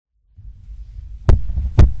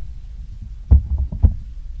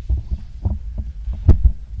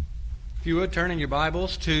If you would turn in your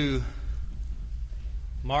Bibles to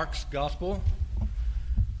Mark's Gospel,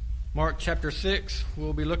 Mark chapter 6,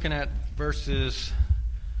 we'll be looking at verses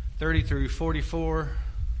 30 through 44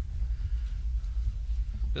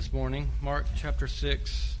 this morning. Mark chapter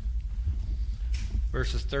 6,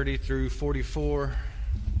 verses 30 through 44.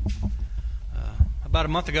 About a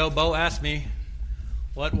month ago, Bo asked me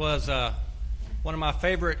what was one of my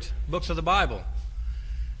favorite books of the Bible.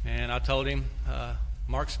 And I told him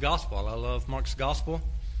Mark's Gospel. I love Mark's Gospel.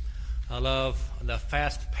 I love the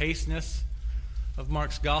fast-pacedness of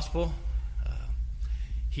Mark's Gospel.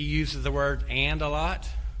 He uses the word "and" a lot.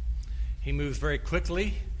 He moves very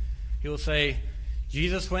quickly. He will say,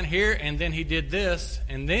 Jesus went here, and then he did this,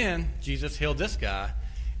 and then Jesus healed this guy,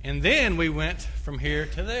 and then we went from here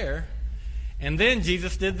to there, and then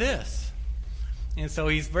Jesus did this. And so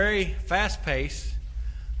he's very fast-paced,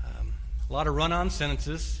 a lot of run-on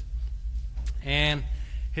sentences, and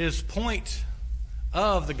his point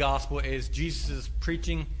of the gospel is Jesus'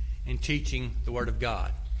 preaching and teaching the Word of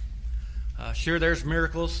God. Sure, there's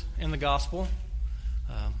miracles in the gospel.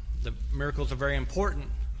 The miracles are very important.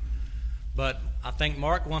 But I think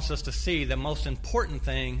Mark wants us to see the most important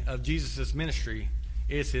thing of Jesus' ministry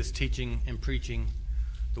is his teaching and preaching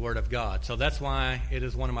the Word of God. So that's why it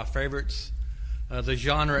is one of my favorites. The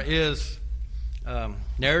genre is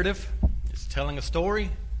narrative. It's telling a story.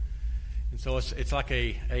 And so it's like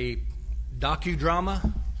a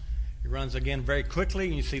docudrama. It runs, again, very quickly,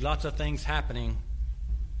 and you see lots of things happening.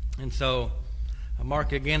 And so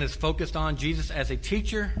Mark, again, is focused on Jesus as a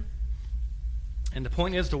teacher. And the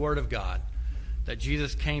point is the Word of God, that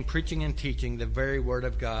Jesus came preaching and teaching the very Word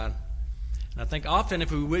of God. And I think often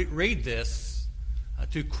if we read this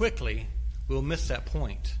too quickly, we'll miss that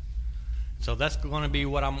point. So that's going to be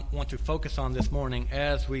what I want to focus on this morning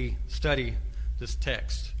as we study this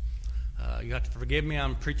text. You have to forgive me.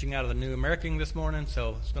 I'm preaching out of the New American this morning,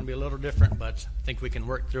 so it's going to be a little different, but I think we can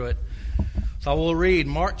work through it. So I will read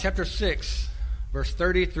Mark chapter 6, verse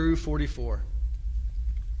 30 through 44.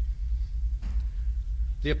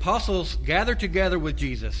 The apostles gathered together with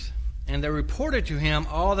Jesus, and they reported to him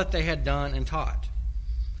all that they had done and taught.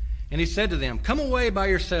 And he said to them, "Come away by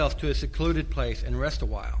yourselves to a secluded place and rest a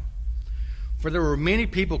while." For there were many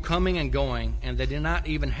people coming and going, and they did not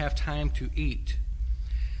even have time to eat.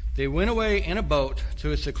 They went away in a boat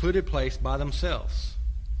to a secluded place by themselves.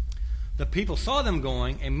 The people saw them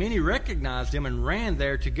going, and many recognized them and ran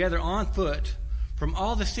there together on foot from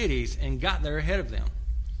all the cities and got there ahead of them.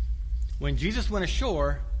 When Jesus went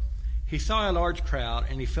ashore, he saw a large crowd,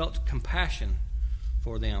 and he felt compassion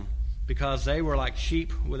for them because they were like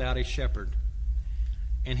sheep without a shepherd.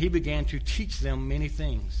 And he began to teach them many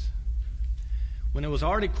things. When it was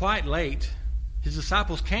already quite late, his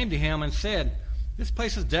disciples came to him and said, "This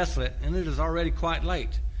place is desolate, and it is already quite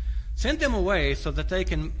late. Send them away so that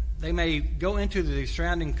they may go into the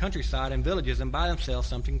surrounding countryside and villages and buy themselves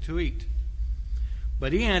something to eat."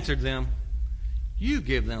 But he answered them, "You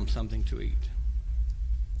give them something to eat."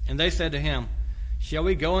 And they said to him, "Shall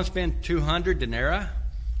we go and spend 200 denarii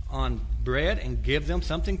on bread and give them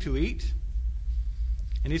something to eat?"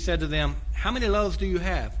 And he said to them, "How many loaves do you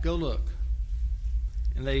have? Go look."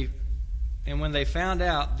 And when they found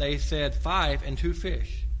out, they said, 5 and 2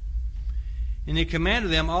 fish. And he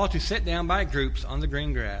commanded them all to sit down by groups on the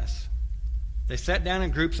green grass. They sat down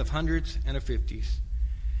in groups of hundreds and of 50s.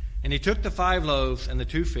 And he took the 5 loaves and the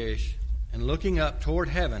 2 fish, and looking up toward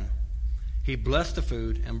heaven, he blessed the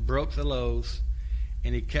food and broke the loaves,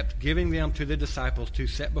 and he kept giving them to the disciples to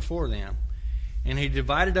set before them. And he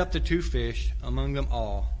divided up the 2 fish among them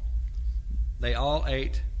all. They all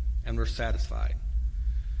ate and were satisfied.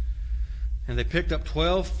 And they picked up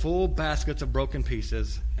 12 full baskets of broken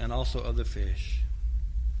pieces, and also of the fish.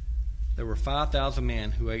 There were 5,000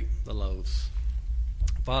 men who ate the loaves.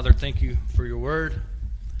 Father, thank you for your word.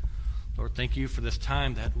 Lord, thank you for this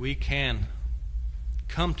time that we can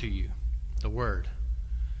come to you, the word,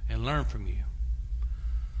 and learn from you.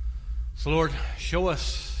 So, Lord, show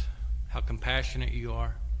us how compassionate you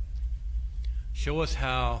are. Show us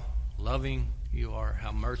how loving you are,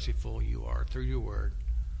 how merciful you are through your word.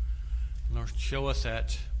 Lord, show us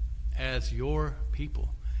that as your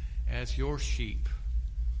people, as your sheep,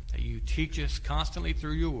 that you teach us constantly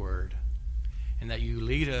through your word, and that you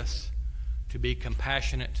lead us to be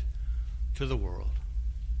compassionate to the world.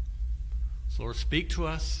 So, Lord, speak to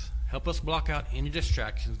us. Help us block out any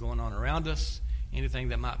distractions going on around us, anything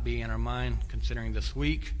that might be in our mind considering this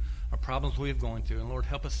week or problems we have going through. And, Lord,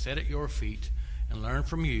 help us sit at your feet and learn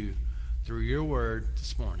from you through your word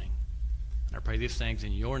this morning. And I pray these things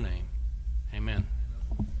in your name. Amen.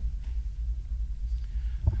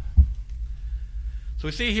 So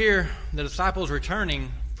we see here the disciples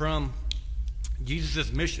returning from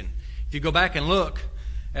Jesus' mission. If you go back and look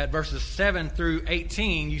at verses 7 through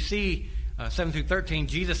 18, you see 7 through 13,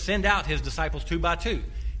 Jesus send out his disciples 2 by 2.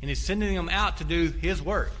 And he's sending them out to do his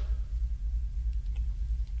work.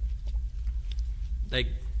 They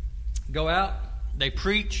go out, they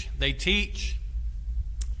preach, they teach,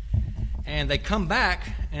 and they come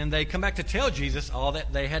back to tell Jesus all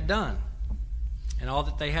that they had done and all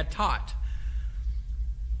that they had taught.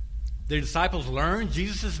 The disciples learned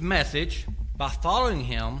Jesus' message by following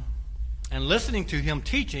him and listening to him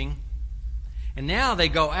teaching, and now they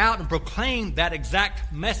go out and proclaim that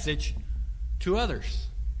exact message to others.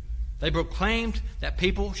 They proclaimed that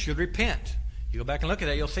people should repent. You go back and look at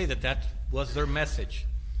that, you'll see that that was their message.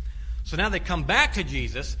 So now they come back to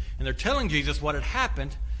Jesus, and they're telling Jesus what had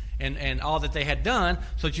happened and all that they had done.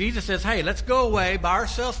 So Jesus says, hey, let's go away by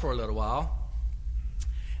ourselves for a little while,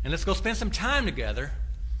 and let's go spend some time together.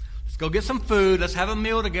 Let's go get some food. Let's have a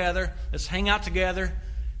meal together. Let's hang out together.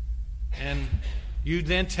 And you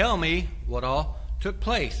then tell me what all took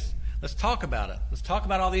place. Let's talk about it. Let's talk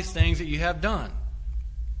about all these things that you have done.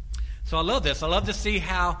 So I love this. I love to see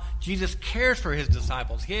how Jesus cares for his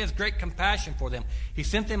disciples. He has great compassion for them. He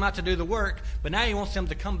sent them out to do the work, but now he wants them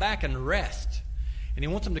to come back and rest. And he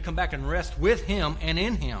wants them to come back and rest with him and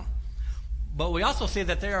in him. But we also see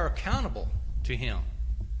that they are accountable to him.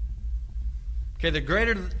 Okay, the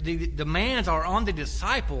greater the demands are on the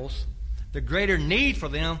disciples, the greater need for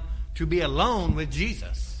them to be alone with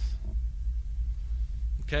Jesus.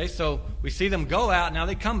 Okay, so we see them go out, now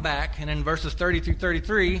they come back, and in verses 30 through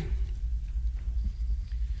 33, we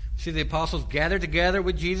see the apostles gathered together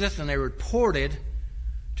with Jesus, and they reported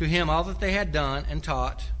to him all that they had done and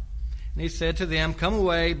taught. And he said to them, come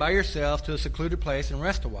away by yourselves to a secluded place and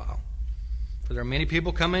rest a while. For there are many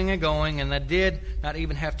people coming and going, and they did not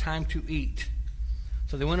even have time to eat.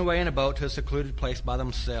 So they went away in a boat to a secluded place by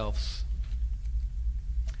themselves.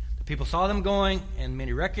 The people saw them going, and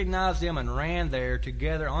many recognized them and ran there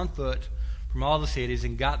together on foot from all the cities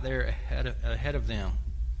and got there ahead of them.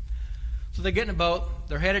 So they get in a boat.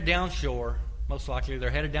 They're headed down shore. Most likely they're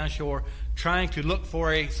headed down shore, trying to look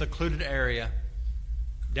for a secluded area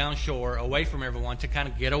down shore, away from everyone, to kind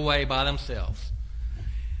of get away by themselves.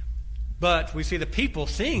 But we see the people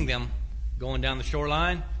seeing them going down the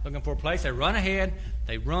shoreline, looking for a place. They run ahead,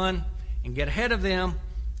 they run and get ahead of them,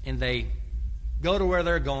 and they go to where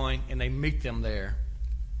they're going, and they meet them there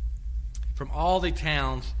from all the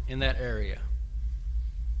towns in that area.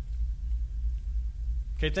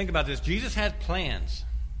 Okay, think about this. Jesus had plans.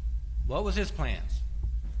 What was his plans?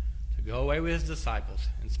 To go away with his disciples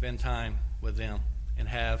and spend time with them and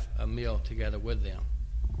have a meal together with them.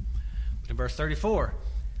 In verse 34,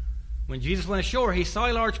 when Jesus went ashore, he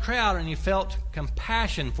saw a large crowd, and he felt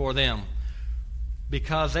compassion for them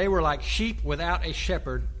because they were like sheep without a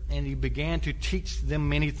shepherd, and he began to teach them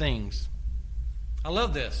many things. I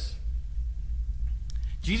love this.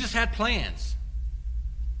 Jesus had plans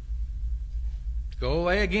to go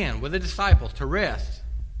away again with the disciples to rest.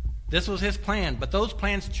 This was his plan, but those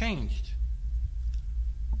plans changed.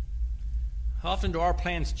 How often do our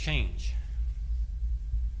plans change?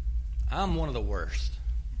 I'm one of the worst.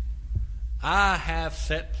 I have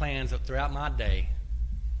set plans throughout my day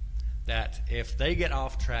that if they get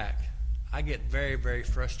off track, I get very, very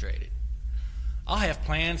frustrated. I'll have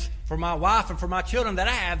plans for my wife and for my children that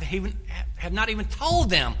I have not even told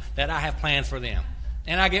them that I have plans for them.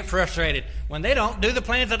 And I get frustrated when they don't do the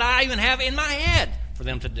plans that I even have in my head for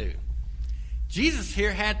them to do. Jesus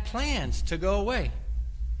here had plans to go away.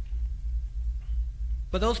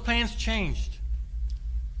 But those plans changed.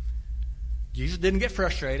 Jesus didn't get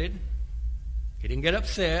frustrated. He didn't get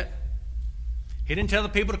upset. He didn't tell the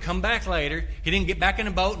people to come back later. He didn't get back in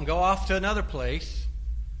a boat and go off to another place.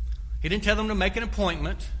 He didn't tell them to make an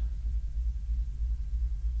appointment.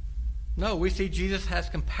 No, we see Jesus has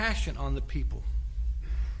compassion on the people.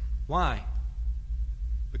 Why?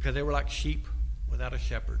 Because they were like sheep without a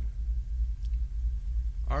shepherd.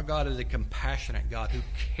 Our God is a compassionate God who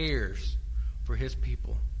cares for his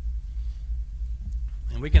people.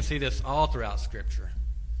 And we can see this all throughout Scripture.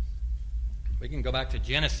 We can go back to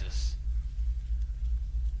Genesis.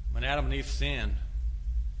 When Adam and Eve sinned,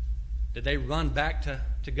 did they run back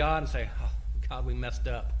to God and say, oh, God, we messed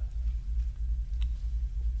up?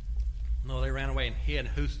 No, they ran away and hid.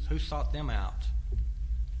 Who sought them out?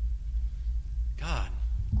 God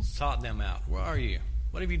sought them out. Where are you?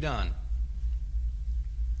 What have you done? You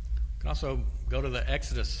can also go to the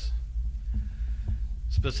Exodus,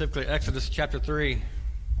 specifically Exodus chapter 3.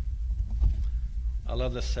 I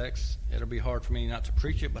love this text. It'll be hard for me not to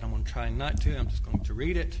preach it, but I'm going to try not to. I'm just going to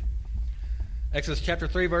read it. Exodus chapter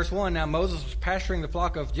 3, verse 1, now Moses was pasturing the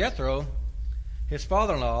flock of Jethro, his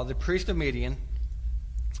father-in-law, the priest of Midian,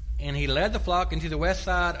 and he led the flock into the west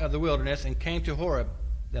side of the wilderness and came to Horeb,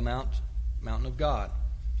 the mountain of God.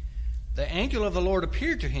 The angel of the Lord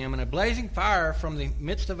appeared to him in a blazing fire from the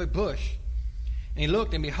midst of a bush. And he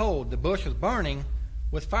looked, and behold, the bush was burning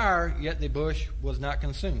with fire, yet the bush was not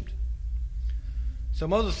consumed. So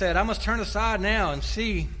Moses said, I must turn aside now and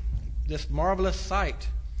see this marvelous sight,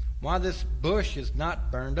 why this bush is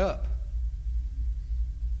not burned up.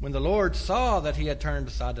 When the Lord saw that he had turned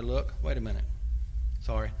aside to look, wait a minute,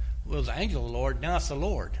 sorry, it was the angel of the Lord, now it's the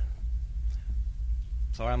Lord.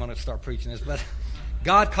 Sorry, I'm going to start preaching this, but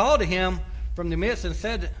God called to him from the midst and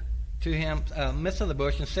said to him, midst of the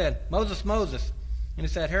bush, and said, Moses, Moses. And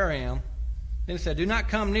he said, Here I am. Then he said, Do not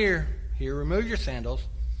come near here, remove your sandals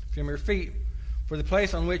from your feet, for the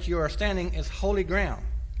place on which you are standing is holy ground.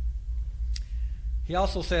 He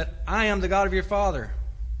also said, I am the God of your father.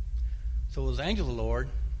 So it was the angel of the Lord,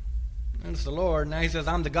 and it's the Lord. Now he says,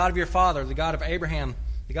 I'm the God of your father, the God of Abraham,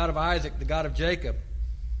 the God of Isaac, the God of Jacob.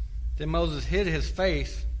 Then Moses hid his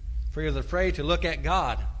face, for he was afraid to look at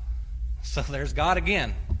God. So there's God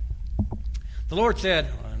again. The Lord said,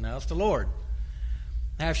 well, now it's the Lord.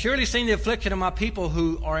 I have surely seen the affliction of my people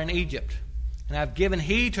who are in Egypt, and I have given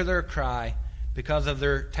heed to their cry because of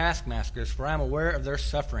their taskmasters, for I am aware of their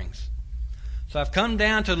sufferings. So I've come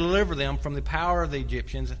down to deliver them from the power of the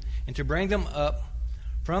Egyptians, and to bring them up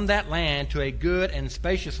from that land to a good and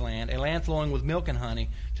spacious land, a land flowing with milk and honey,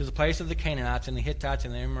 to the place of the Canaanites and the Hittites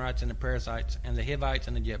and the Amorites and the Perizzites and the Hivites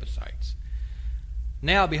and the Jebusites.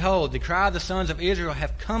 Now, behold, the cry of the sons of Israel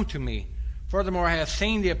have come to me. Furthermore, I have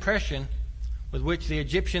seen the oppression with which the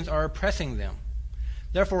Egyptians are oppressing them.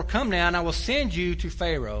 Therefore, come now, and I will send you to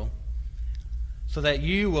Pharaoh, so that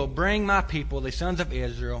you will bring my people, the sons of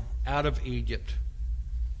Israel, out of Egypt.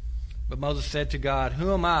 But Moses said to God,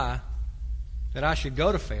 Who am I that I should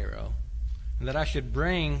go to Pharaoh, and that I should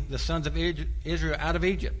bring the sons of Israel out of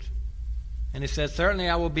Egypt? And he said, Certainly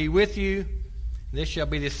I will be with you. This shall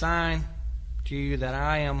be the sign to you that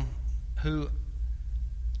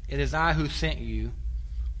it is I who sent you.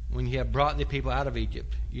 When you have brought the people out of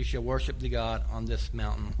Egypt, you shall worship the God on this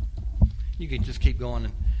mountain. You can just keep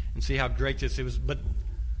going and see how great this is. But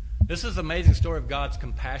this is an amazing story of God's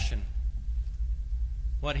compassion.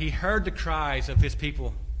 What he heard the cries of his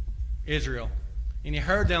people, Israel, and he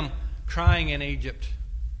heard them crying in Egypt.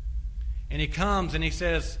 And he comes and he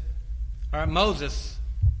says, All right, Moses,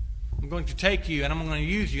 I'm going to take you and I'm going to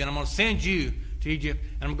use you and I'm going to send you to Egypt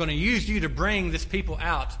and I'm going to use you to bring this people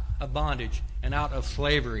out of bondage and out of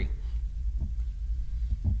slavery.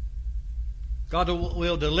 God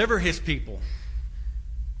will deliver his people.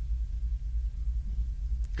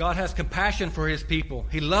 God has compassion for his people.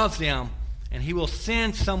 He loves them, and he will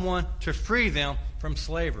send someone to free them from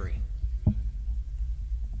slavery.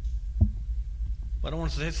 But I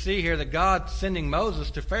want us to see here that God sending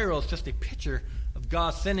Moses to Pharaoh is just a picture of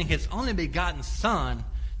God sending his only begotten Son,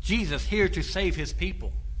 Jesus, here to save his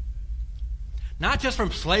people. Not just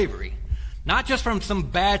from slavery, not just from some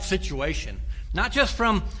bad situation, not just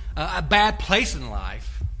from a bad place in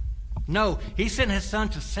life. No, he sent his Son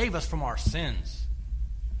to save us from our sins.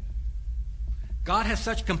 God has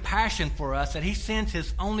such compassion for us that he sends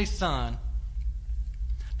his only Son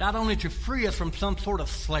not only to free us from some sort of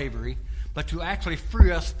slavery, but to actually free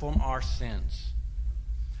us from our sins.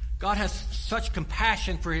 God has such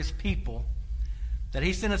compassion for his people that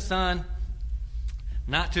he sent his Son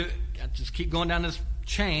not to, just keep going down this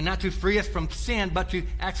chain, not to free us from sin, but to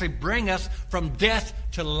actually bring us from death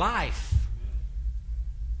to life.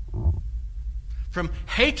 From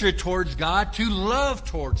hatred towards God to love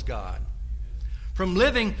towards God. From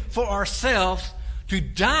living for ourselves to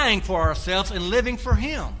dying for ourselves and living for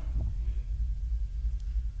him.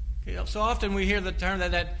 So often we hear the term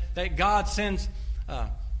that God sends,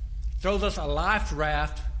 throws us a life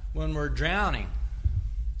raft when we're drowning.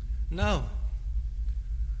 No,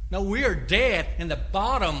 we are dead in the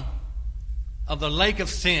bottom of the lake of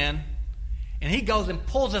sin, and he goes and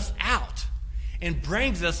pulls us out and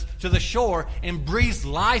brings us to the shore and breathes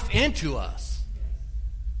life into us.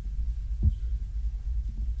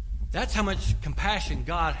 That's how much compassion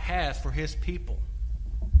God has for his people.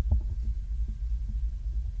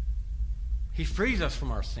 He frees us from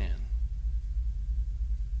our sin.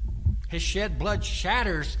 His shed blood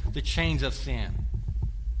shatters the chains of sin.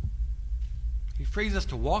 He frees us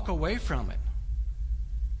to walk away from it.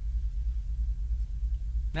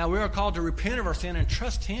 Now we are called to repent of our sin and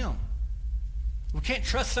trust him. We can't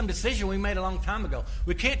trust some decision we made a long time ago.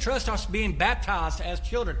 We can't trust us being baptized as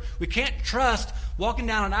children. We can't trust walking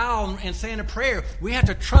down an aisle and saying a prayer. We have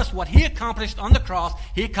to trust what He accomplished on the cross,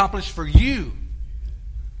 He accomplished for you.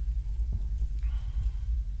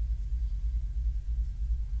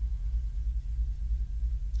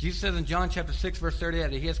 Jesus says in John chapter 6, verse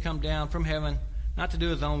 38, that He has come down from heaven not to do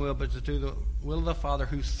His own will, but to do the will of the Father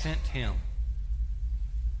who sent Him.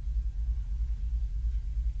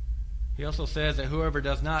 He also says that whoever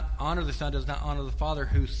does not honor the Son does not honor the Father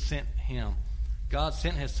who sent Him. God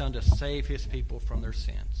sent His Son to save His people from their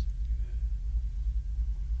sins.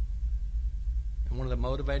 And one of the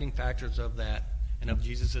motivating factors of that and of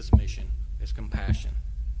Jesus' mission is compassion.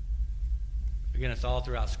 Again, it's all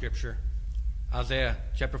throughout Scripture. Isaiah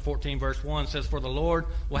chapter 14, verse 1 says, "For the Lord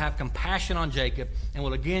will have compassion on Jacob and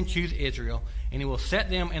will again choose Israel, and He will set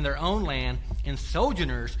them in their own land, and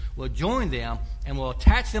sojourners will join them and will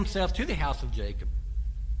attach themselves to the house of Jacob."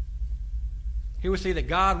 Here we see that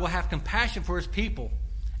God will have compassion for His people.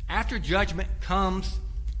 After judgment comes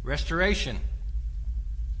restoration.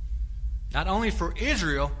 Not only for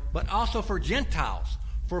Israel, but also for Gentiles,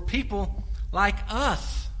 for people like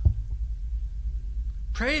us.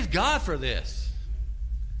 Praise God for this.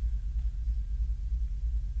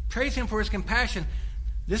 Praise Him for His compassion.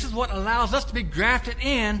 This is what allows us to be grafted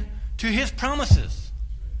in to His promises.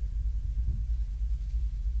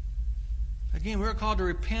 Again, we're called to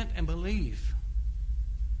repent and believe.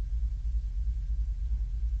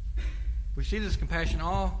 We see this compassion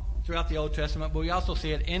all throughout the Old Testament, but we also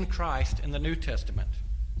see it in Christ in the New Testament.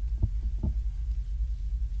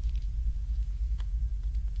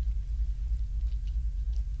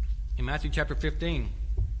 In Matthew chapter 15,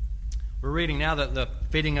 we're reading now that the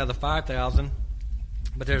feeding of the 5,000,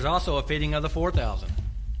 but there's also a feeding of the 4,000.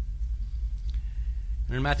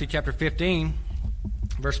 And in Matthew chapter 15,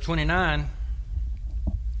 verse 29,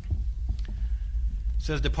 it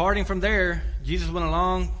says, "Departing from there, Jesus went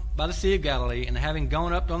along by the Sea of Galilee, and having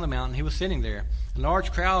gone up on the mountain, He was sitting there. And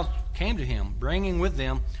large crowds came to Him, bringing with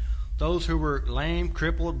them those who were lame,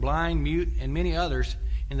 crippled, blind, mute, and many others,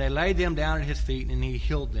 and they laid them down at His feet, and He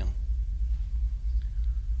healed them.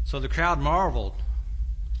 So the crowd marveled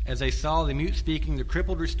as they saw the mute speaking, the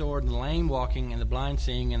crippled restored, and the lame walking, and the blind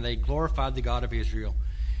seeing, and they glorified the God of Israel.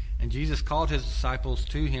 And Jesus called His disciples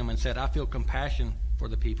to Him and said, I feel compassion for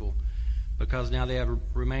the people, because now they have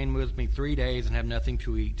remained with me 3 days and have nothing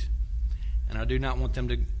to eat. And I do not want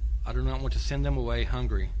to send them away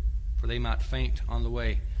hungry, for they might faint on the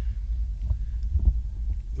way."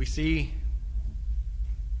 We see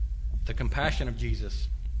the compassion of Jesus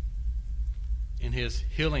in His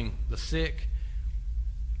healing the sick.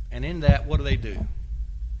 And in that, what do?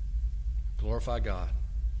 Glorify God.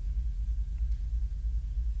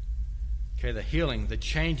 Okay, the healing, the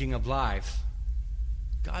changing of lives.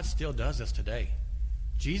 God still does this today.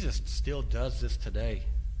 Jesus still does this today.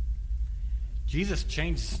 Jesus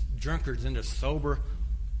changed drunkards into sober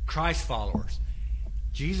Christ followers.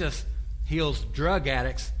 Jesus heals drug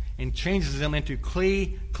addicts and changes them into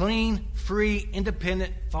clean, free,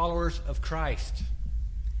 independent followers of Christ.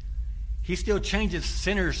 He still changes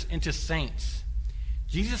sinners into saints.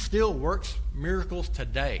 Jesus still works miracles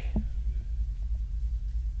today. I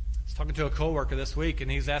was talking to a coworker this week,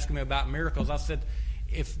 and he's asking me about miracles. I said,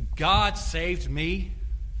 if God saved me,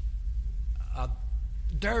 a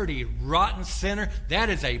dirty, rotten sinner, that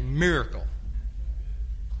is a miracle.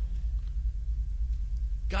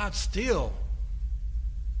 God still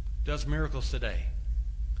does miracles today.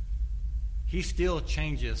 He still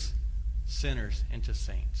changes sinners into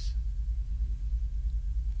saints.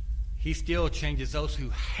 He still changes those who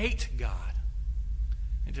hate God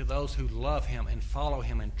into those who love Him and follow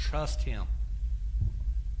Him and trust Him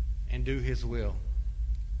and do His will.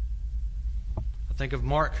 I think of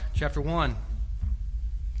Mark chapter 1,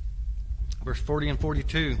 verse 40 and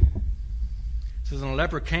 42. It says, "And a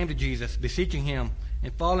leper came to Jesus, beseeching Him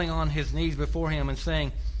and falling on his knees before Him and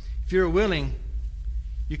saying, If you are willing,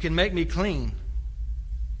 you can make me clean."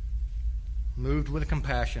 Moved with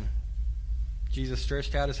compassion, Jesus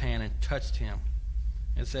stretched out His hand and touched him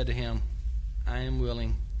and said to him, I am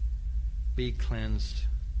willing, be cleansed.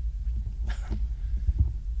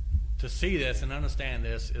 To see this and understand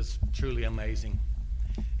this is truly amazing.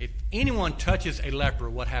 If anyone touches a leper,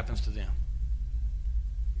 what happens to them?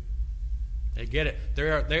 They get it.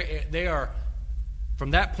 They are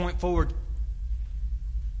from that point forward,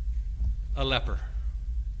 a leper.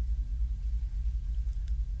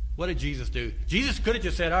 What did Jesus do? Jesus could have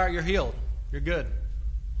just said, all right, you're healed. You're good.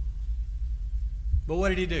 But what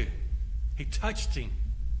did He do? He touched him.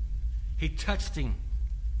 He touched him.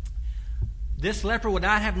 This leper would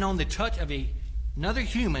not have known the touch of a another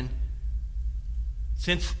human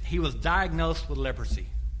since he was diagnosed with leprosy.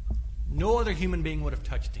 No other human being would have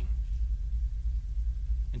touched him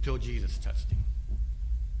until Jesus touched him.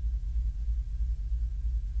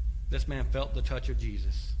 This man felt the touch of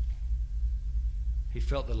Jesus. He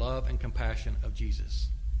felt the love and compassion of Jesus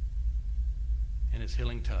and his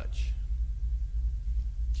healing touch.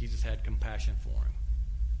 Jesus had compassion for him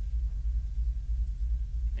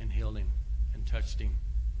and healed him and touched him.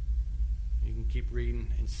 You can keep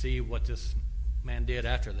reading and see what this man did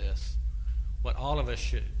after this. What all of us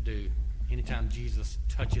should do anytime Jesus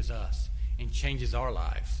touches us and changes our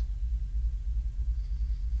lives.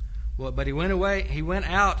 Well, but he went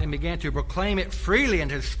out and began to proclaim it freely and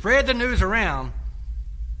to spread the news around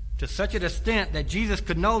to such an extent that Jesus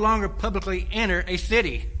could no longer publicly enter a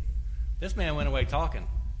city. This man went away talking.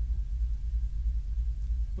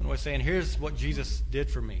 Went away saying, here's what Jesus did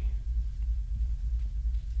for me.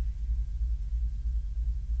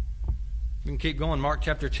 You can keep going. Mark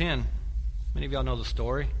chapter 10. Many of y'all know the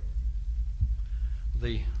story.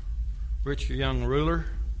 The rich young ruler.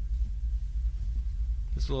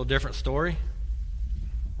 It's a little different story.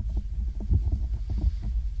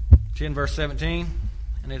 10 verse 17.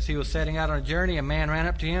 And as he was setting out on a journey, a man ran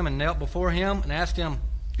up to him and knelt before him and asked him,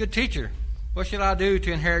 "Good teacher, what should I do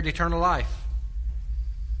to inherit eternal life?"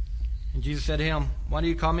 And Jesus said to him, "Why do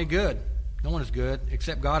you call me good? No one is good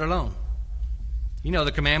except God alone. You know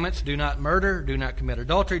the commandments: do not murder, do not commit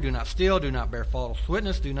adultery, do not steal, do not bear false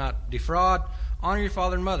witness, do not defraud, honor your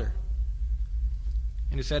father and mother."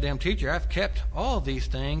 And he said to him, "Teacher, I've kept all these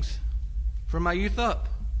things from my youth up."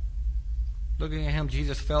 Looking at him,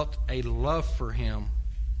 Jesus felt a love for him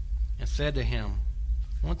and said to him,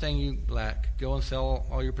 "One thing you lack, go and sell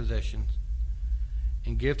all your possessions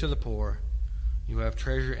and give to the poor. You have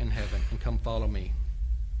treasure in heaven, and come follow me."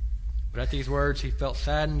 But at these words he felt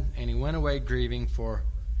saddened, and he went away grieving, for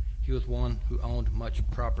he was one who owned much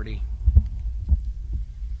property.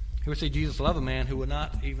 Here we see Jesus love a man who would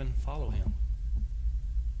not even follow him.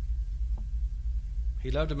 He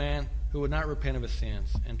loved a man who would not repent of his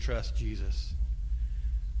sins and trust Jesus.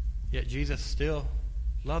 Yet Jesus still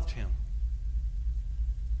loved him.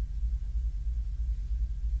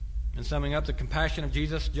 In summing up the compassion of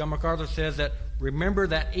Jesus, John MacArthur says that, remember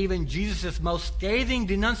that even Jesus' most scathing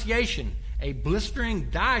denunciation, a blistering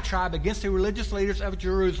diatribe against the religious leaders of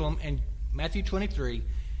Jerusalem in Matthew 23,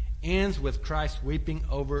 ends with Christ weeping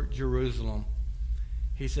over Jerusalem.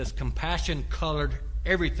 He says compassion colored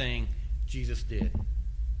everything Jesus did.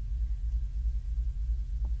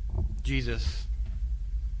 Jesus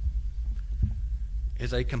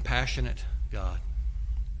is a compassionate God.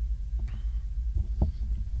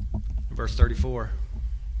 Verse 34,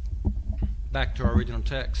 back to our original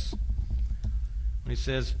text. When he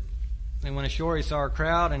says, "And when ashore he saw a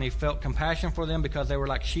crowd, and he felt compassion for them because they were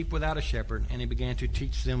like sheep without a shepherd, and he began to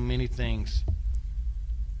teach them many things."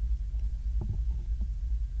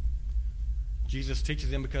 Jesus teaches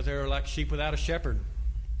them because they were like sheep without a shepherd.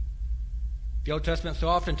 The Old Testament so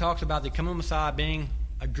often talks about the coming Messiah being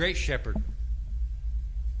a great shepherd.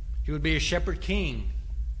 He would be a shepherd king.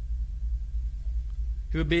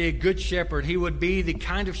 He would be a good shepherd. He would be the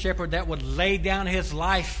kind of shepherd that would lay down his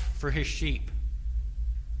life for his sheep.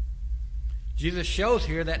 Jesus shows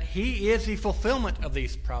here that he is the fulfillment of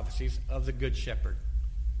these prophecies of the good shepherd.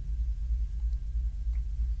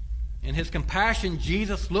 In his compassion,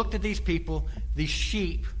 Jesus looked at these people, these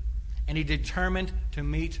sheep, and he determined to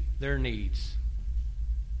meet their needs.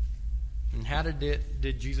 And how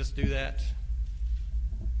did Jesus do that?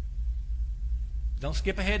 Don't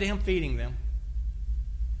skip ahead to him feeding them.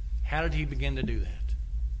 How did he begin to do that?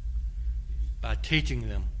 By teaching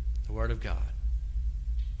them the Word of God.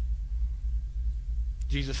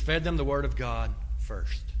 Jesus fed them the Word of God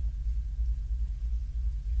first.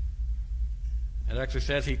 It actually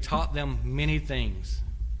says he taught them many things.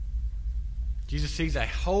 Jesus sees a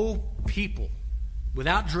whole people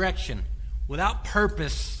without direction, without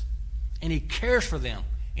purpose, and he cares for them,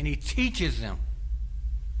 and he teaches them.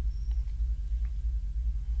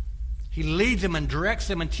 He leads them and directs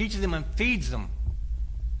them and teaches them and feeds them.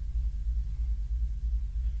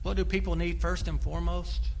 What do people need first and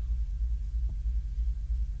foremost?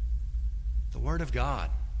 The Word of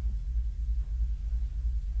God.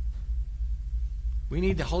 We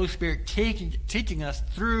need the Holy Spirit teaching us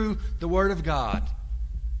through the Word of God.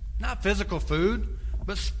 Not physical food,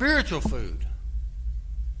 but spiritual food.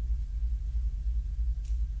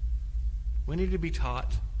 We need to be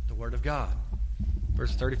taught the Word of God.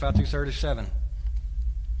 Verses 35 through 37.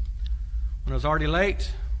 When it was already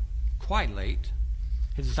late, quite late,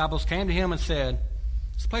 his disciples came to him and said,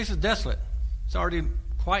 "This place is desolate. It's already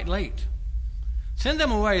quite late. Send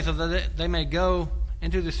them away so that they may go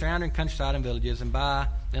into the surrounding countryside and villages and buy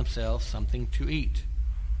themselves something to eat.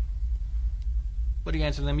 But he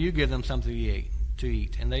answered them, you give them something to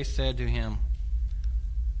eat. And they said to him,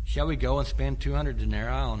 shall we go and spend 200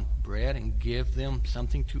 denarii on bread and give them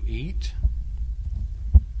something to eat?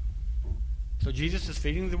 So Jesus is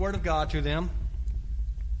feeding the word of God to them.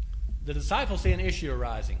 The disciples see an issue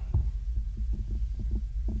arising.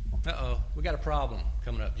 We got a problem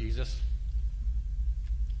coming up, Jesus.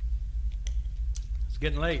 It's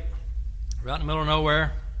getting late. We're out in the middle of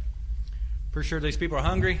nowhere. Pretty sure these people are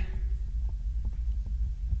hungry.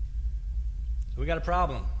 So we got a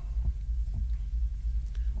problem.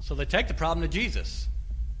 So they take the problem to Jesus.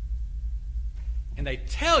 And they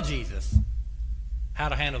tell Jesus how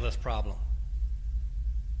to handle this problem.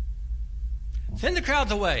 Send the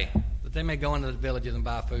crowds away that they may go into the villages and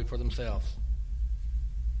buy food for themselves.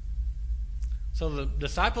 So the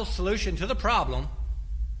disciples' solution to the problem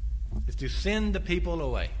is to send the people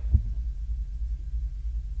away.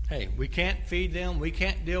 Hey, we can't feed them. We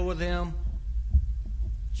can't deal with them.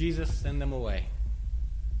 Jesus, send them away.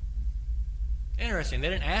 Interesting. They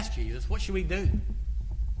didn't ask Jesus, what should we do? They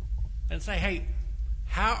didn't say, hey,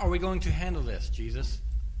 how are we going to handle this, Jesus?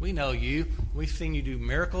 We know you. We've seen you do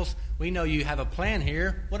miracles. We know you have a plan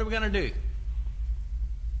here. What are we going to do?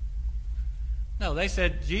 No, they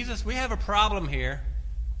said, Jesus, we have a problem here.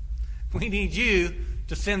 We need you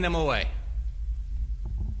to send them away.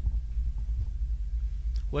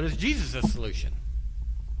 What is Jesus' solution?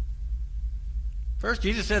 First,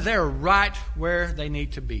 Jesus says they're right where they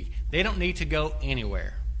need to be. They don't need to go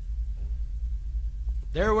anywhere.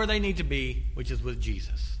 They're where they need to be, which is with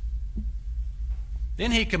Jesus.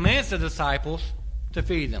 Then he commands the disciples to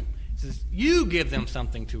feed them. He says, you give them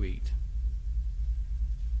something to eat.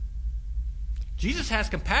 Jesus has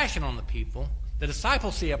compassion on the people. The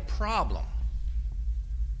disciples see a problem.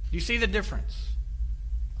 Do you see the difference?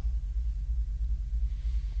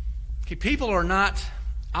 Okay, people are not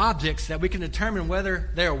objects that we can determine whether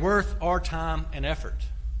they are worth our time and effort.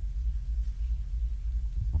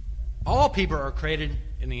 All people are created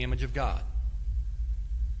in the image of God.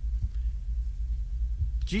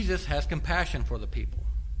 Jesus has compassion for the people.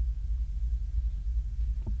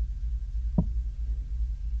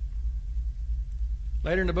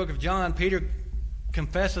 Later in the book of John, Peter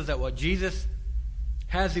confesses that what Jesus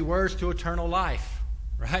has the words to eternal life,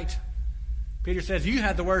 right? Peter says, you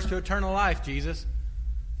have the words to eternal life, Jesus.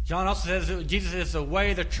 John also says that Jesus is the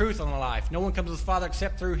way, the truth, and the life. No one comes to the Father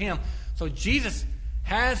except through him. So Jesus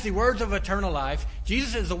has the words of eternal life.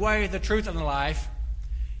 Jesus is the way, the truth, and the life.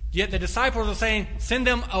 Yet the disciples are saying, send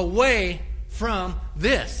them away from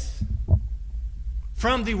this.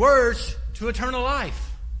 From the words to eternal life.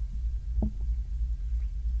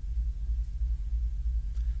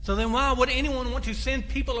 So then why would anyone want to send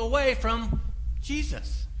people away from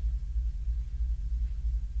Jesus?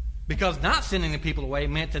 Because not sending the people away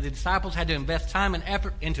meant that the disciples had to invest time and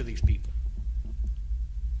effort into these people.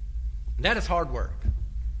 And that is hard work.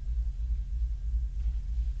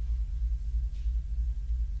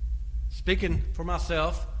 Speaking for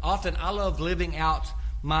myself, often I love living out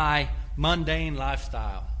my mundane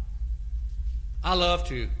lifestyle. I love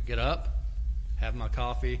to get up, have my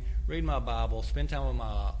coffee, read my Bible, spend time with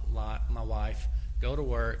my wife, go to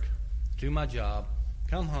work, do my job,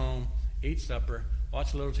 come home, eat supper,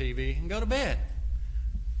 watch a little TV, and go to bed.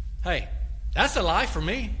 Hey, that's a life for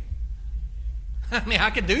me. I mean,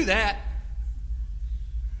 I could do that.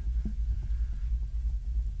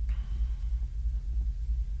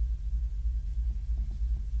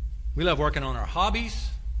 We love working on our hobbies.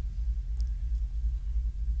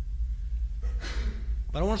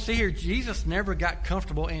 But I want to see here, Jesus never got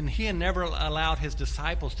comfortable, and he never allowed his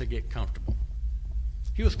disciples to get comfortable.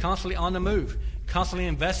 He was constantly on the move, constantly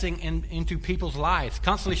investing into people's lives,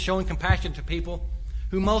 constantly showing compassion to people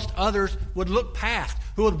who most others would look past,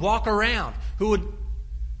 who would walk around, who would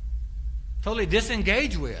totally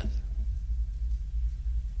disengage with.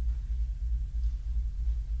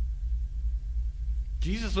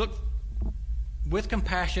 Jesus looked with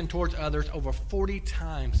compassion towards others over 40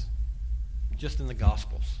 times just in the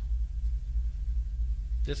Gospels.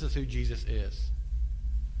 This is who Jesus is.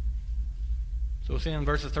 So we'll see in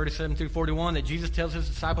verses 37 through 41 that Jesus tells his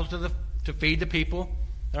disciples to feed the people.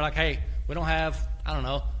 They're like, hey, we don't have,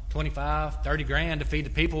 25, 30 grand to feed the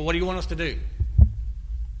people. What do you want us to do?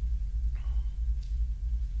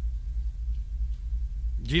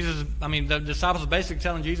 The disciples are basically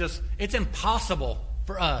telling Jesus, it's impossible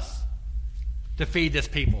for us to feed this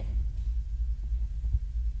people.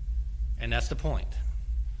 And that's the point.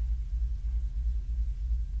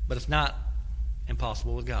 But it's not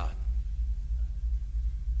impossible with God.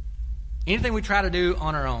 Anything we try to do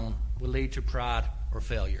on our own will lead to pride or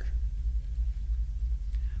failure.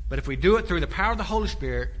 But if we do it through the power of the Holy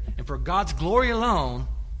Spirit and for God's glory alone,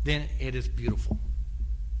 then it is beautiful.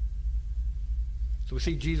 So we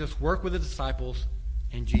see Jesus work with the disciples,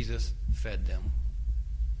 and Jesus fed them.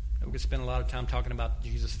 We could spend a lot of time talking about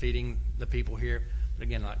Jesus feeding the people here. But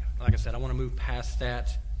again, like I said, I want to move past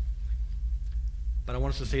that. But I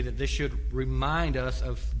want us to see that this should remind us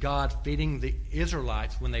of God feeding the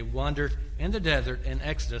Israelites when they wandered in the desert in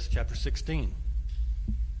Exodus chapter 16.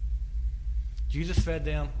 Jesus fed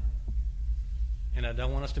them, and I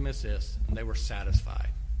don't want us to miss this, and they were satisfied.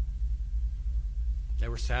 They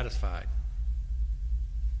were satisfied.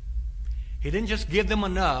 He didn't just give them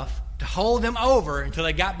enough to hold them over until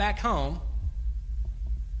they got back home.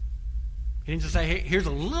 He didn't just say, hey, here's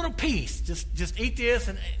a little piece. Just eat this,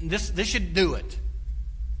 and this should do it.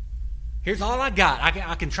 Here's all I got.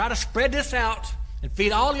 I can try to spread this out and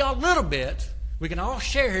feed all y'all a little bit. We can all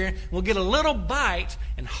share here. We'll get a little bite,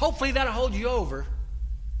 and hopefully that'll hold you over.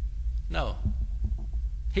 No.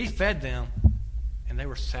 He fed them, and they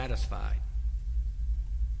were satisfied.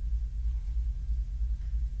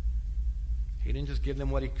 He didn't just give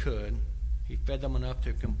them what he could. He fed them enough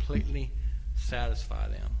to completely satisfy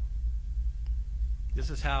them.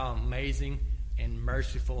 This is how amazing and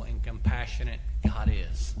merciful and compassionate God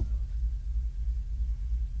is.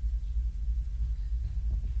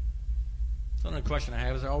 So another question I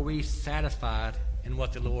have is, are we satisfied in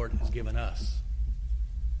what the Lord has given us?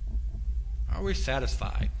 Are we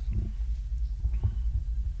satisfied?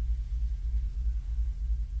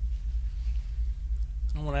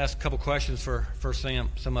 I want to ask a couple questions for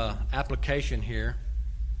some application here.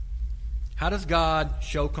 How does God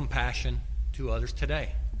show compassion to others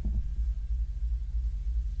today?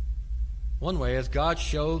 One way is God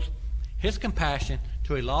shows his compassion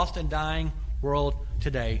to a lost and dying world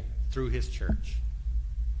today through his church.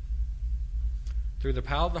 Through the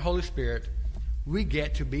power of the Holy Spirit, we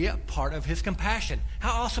get to be a part of his compassion.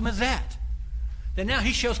 How awesome is that? That now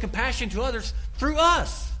he shows compassion to others through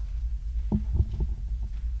us.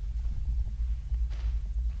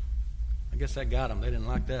 I guess that got them. They didn't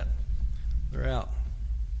like that. They're out.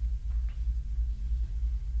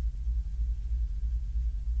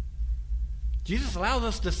 Jesus allows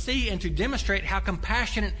us to see and to demonstrate how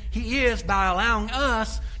compassionate he is by allowing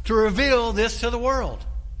us to reveal this to the world.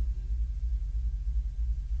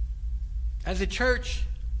 As a church,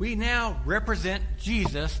 we now represent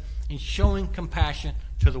Jesus in showing compassion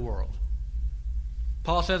to the world.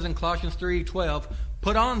 Paul says in Colossians 3:12,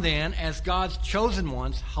 "Put on then, as God's chosen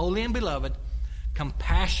ones, holy and beloved,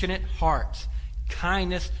 compassionate hearts,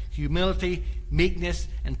 kindness, humility, meekness,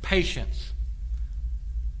 and patience."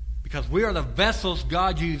 Because we are the vessels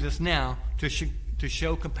God uses now to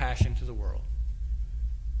show compassion to the world.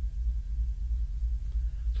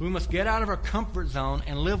 So we must get out of our comfort zone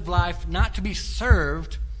and live life not to be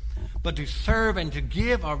served, but to serve and to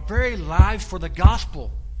give our very lives for the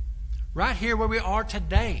gospel. Right here where we are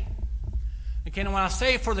today. Okay, and when I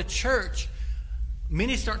say for the church,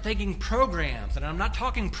 many start thinking programs, and I'm not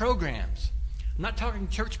talking programs. I'm not talking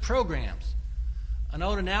church programs. An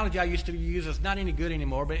old analogy I used to use is not any good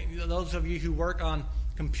anymore, but those of you who work on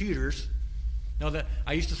computers know that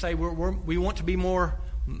I used to say we want to be more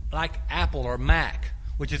like Apple or Mac,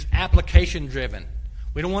 which is application-driven.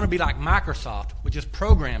 We don't want to be like Microsoft, which is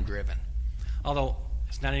program-driven. Although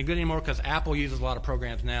it's not any good anymore because Apple uses a lot of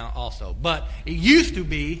programs now also. But it used to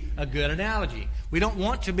be a good analogy. We don't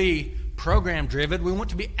want to be program-driven. We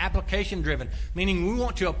want to be application-driven, meaning we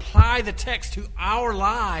want to apply the text to our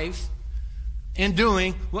lives in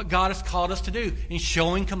doing what God has called us to do, in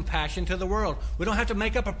showing compassion to the world. We don't have to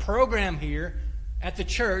make up a program here at the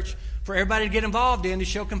church for everybody to get involved in to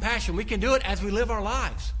show compassion. We can do it as we live our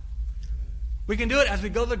lives. We can do it as we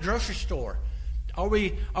go to the grocery store. Do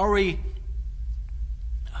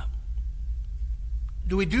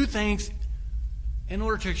we do things in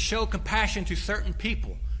order to show compassion to certain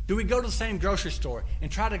people? Do we go to the same grocery store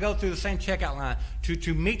and try to go through the same checkout line,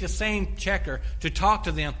 to meet the same checker, to talk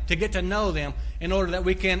to them, to get to know them in order that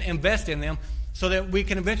we can invest in them so that we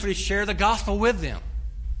can eventually share the gospel with them?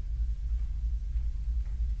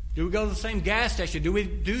 Do we go to the same gas station? Do we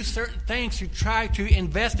do certain things to try to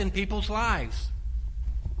invest in people's lives?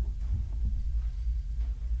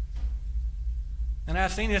 And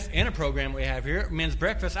I've seen this in a program we have here, Men's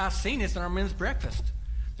Breakfast. I've seen this in our Men's Breakfast.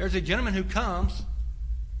 There's a gentleman who comes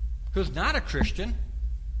who's not a Christian,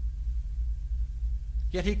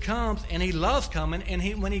 yet he comes and he loves coming, and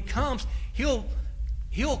when he comes,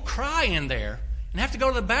 he'll cry in there and have to go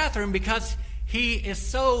to the bathroom because he is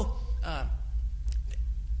so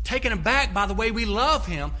taken aback by the way we love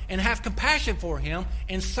him and have compassion for him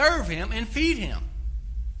and serve him and feed him.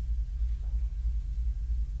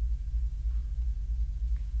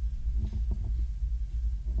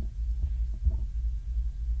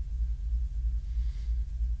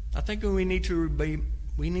 I think we need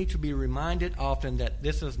to be reminded often that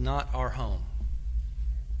this is not our home.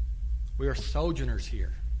 We are sojourners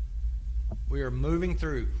here. We are moving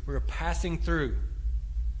through. We are passing through.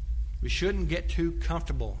 We shouldn't get too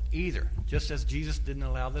comfortable either, just as Jesus didn't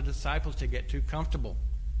allow the disciples to get too comfortable.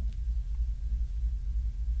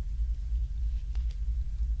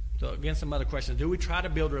 So again, some other questions. Do we try to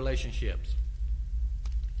build relationships?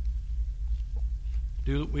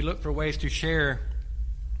 Do we look for ways to share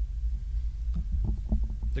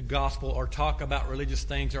the gospel or talk about religious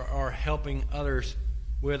things or helping others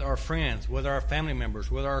with our friends, with our family members,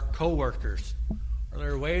 with our co-workers? Are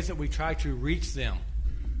there ways that we try to reach them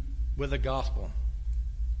with the gospel?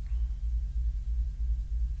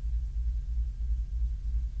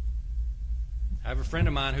 I have a friend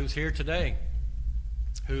of mine who's here today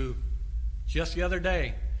who just the other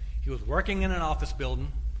day, he was working in an office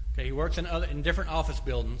building. Okay, he works in different office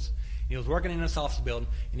buildings. He was working in this office building,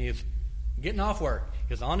 and he was getting off work.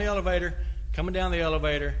 He was on the elevator, coming down the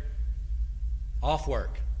elevator, off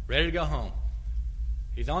work, ready to go home.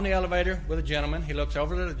 He's on the elevator with a gentleman. He looks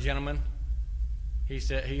over to the gentleman. He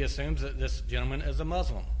assumes that this gentleman is a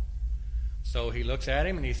Muslim. So he looks at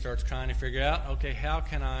him and he starts trying to figure out, okay, how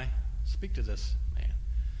can I speak to this man?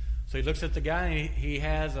 So he looks at the guy and he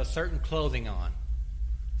has a certain clothing on,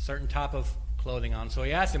 a certain type of clothing on. So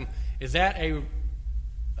he asks him, is that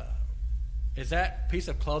piece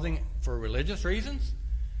of clothing for religious reasons?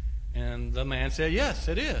 And the man said, yes,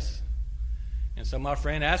 it is. And so my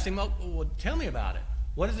friend asked him, well, tell me about it.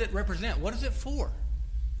 What does it represent? What is it for?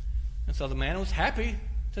 And so the man was happy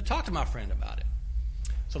to talk to my friend about it.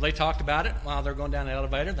 So they talked about it while they're going down the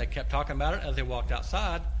elevator. They kept talking about it as they walked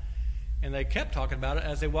outside. And they kept talking about it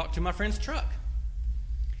as they walked to my friend's truck.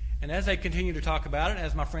 And as they continued to talk about it,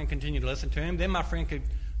 as my friend continued to listen to him, then my friend could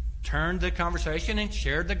turn the conversation and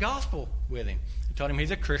shared the gospel with him. He told him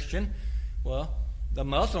he's a Christian. Well, the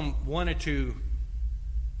Muslim wanted to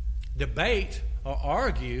debate or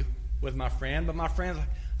argue with my friend, but my friend's like,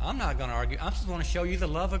 I'm not going to argue. I just want to show you the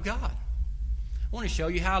love of God. I want to show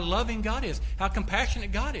you how loving God is, how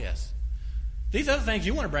compassionate God is. These other things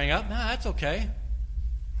you want to bring up, no, that's okay.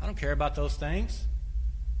 I don't care about those things.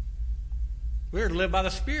 We're to live by the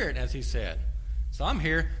Spirit, as he said. So I'm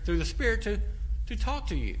here through the Spirit to talk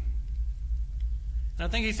to you. And I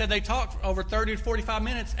think he said they talked over 30 to 45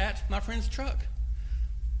 minutes at my friend's truck.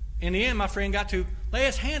 In the end, my friend got to lay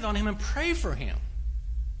his hands on him and pray for him.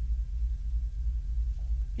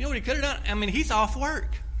 You know what he could have done? I mean, he's off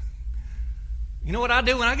work. You know what I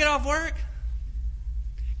do when I get off work?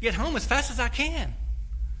 Get home as fast as I can.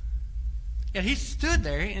 Yet he stood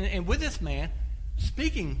there and with this man,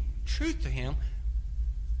 speaking truth to him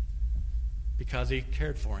because he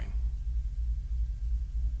cared for him.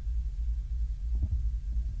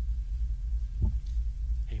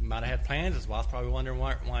 He might have had plans. His wife's probably wondering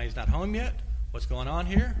why he's not home yet. What's going on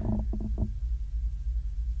here?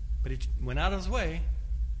 But he went out of his way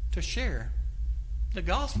to share the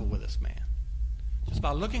gospel with this man, just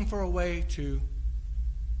by looking for a way to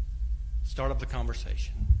start up the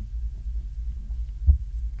conversation.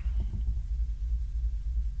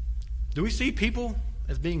 Do we see people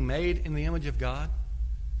as being made in the image of God?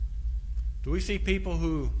 Do we see people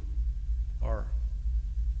who are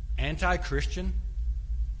anti-Christian,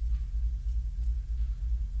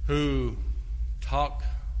 who talk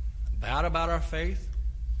bad about our faith,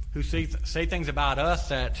 who say things about us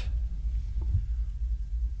that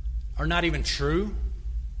are not even true?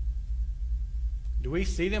 Do we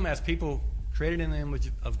see them as people created in the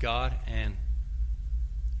image of God, and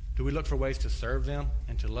do we look for ways to serve them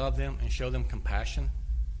and to love them and show them compassion?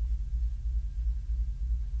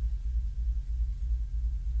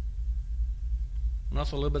 And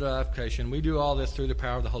also a little bit of application. We do all this through the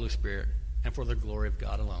power of the Holy Spirit and for the glory of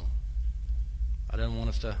God alone. I don't want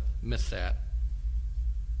us to miss that.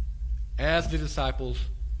 As the disciples,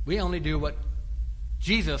 we only do what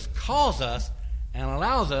Jesus calls us and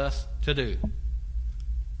allows us to do.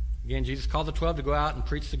 Again, Jesus called the 12 to go out and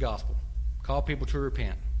preach the gospel, call people to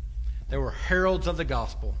repent. They were heralds of the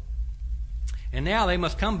gospel. And now they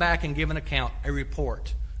must come back and give an account, a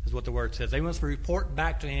report, is what the word says. They must report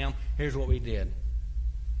back to him, here's what we did.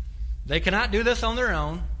 They cannot do this on their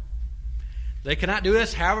own. They cannot do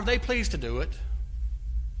this however they please to do it.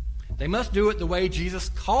 They must do it the way Jesus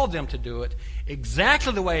called them to do it,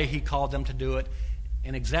 exactly the way he called them to do it,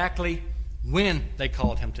 and exactly when they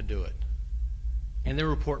called him to do it. and then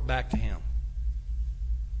report back to him.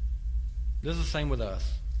 This is the same with us.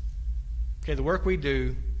 Okay, the work we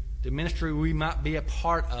do, the ministry we might be a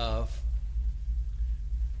part of,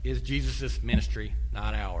 is Jesus' ministry,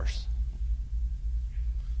 not ours.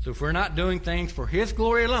 So if we're not doing things for his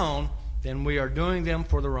glory alone, then we are doing them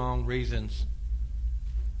for the wrong reasons.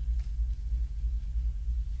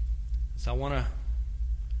 So I want to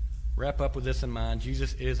wrap up with this in mind.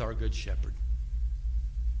 Jesus is our good shepherd.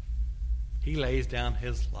 He lays down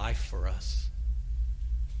his life for us.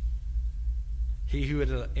 He who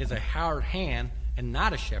is a hired hand and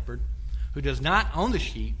not a shepherd, who does not own the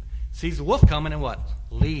sheep, sees the wolf coming and what?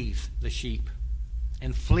 Leaves the sheep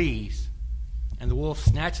and flees. And the wolf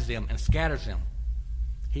snatches them and scatters them.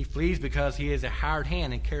 He flees because he is a hired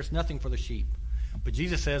hand and cares nothing for the sheep. But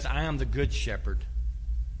Jesus says, I am the good shepherd.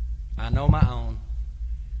 I know my own,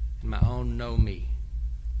 and my own know me.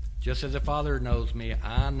 Just as the Father knows me,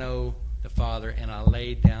 I know the Father, and I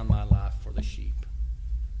lay down my life for the sheep.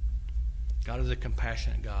 God is a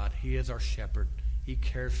compassionate God. He is our shepherd. He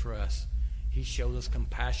cares for us. He shows us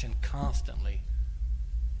compassion constantly.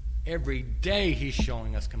 Every day he's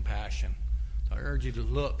showing us compassion. So I urge you to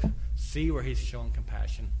look, see where he's showing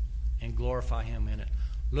compassion, and glorify him in it.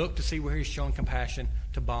 Look to see where he's showing compassion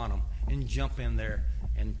to Bonham, and jump in there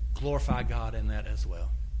and glorify God in that as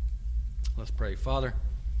well. Let's pray. Father,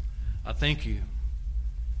 I thank you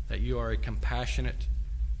that you are a compassionate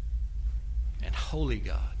and holy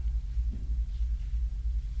God.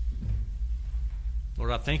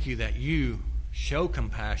 Lord, I thank you that you show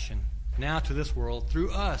compassion now to this world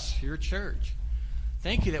through us, your church.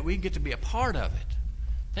 Thank you that we get to be a part of it.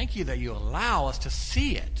 Thank you that you allow us to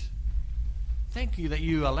see it. Thank you that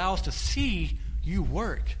you allow us to see you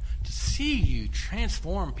work, to see you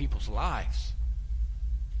transform people's lives.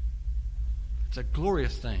 It's a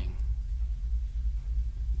glorious thing.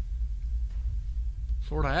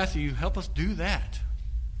 So Lord, I ask you, help us do that.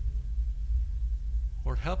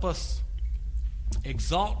 Lord, help us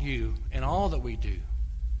exalt you in all that we do.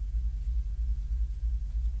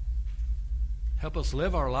 Help us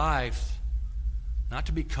live our lives not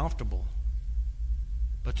to be comfortable,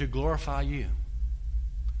 but to glorify you,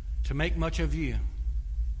 to make much of you,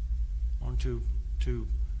 and to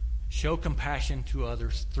show compassion to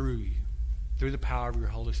others through you, through the power of your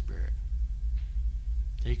Holy Spirit.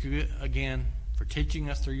 Thank you again for teaching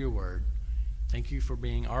us through your word. Thank you for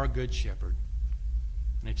being our good shepherd.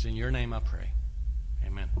 And it's in your name I pray.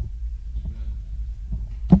 Amen.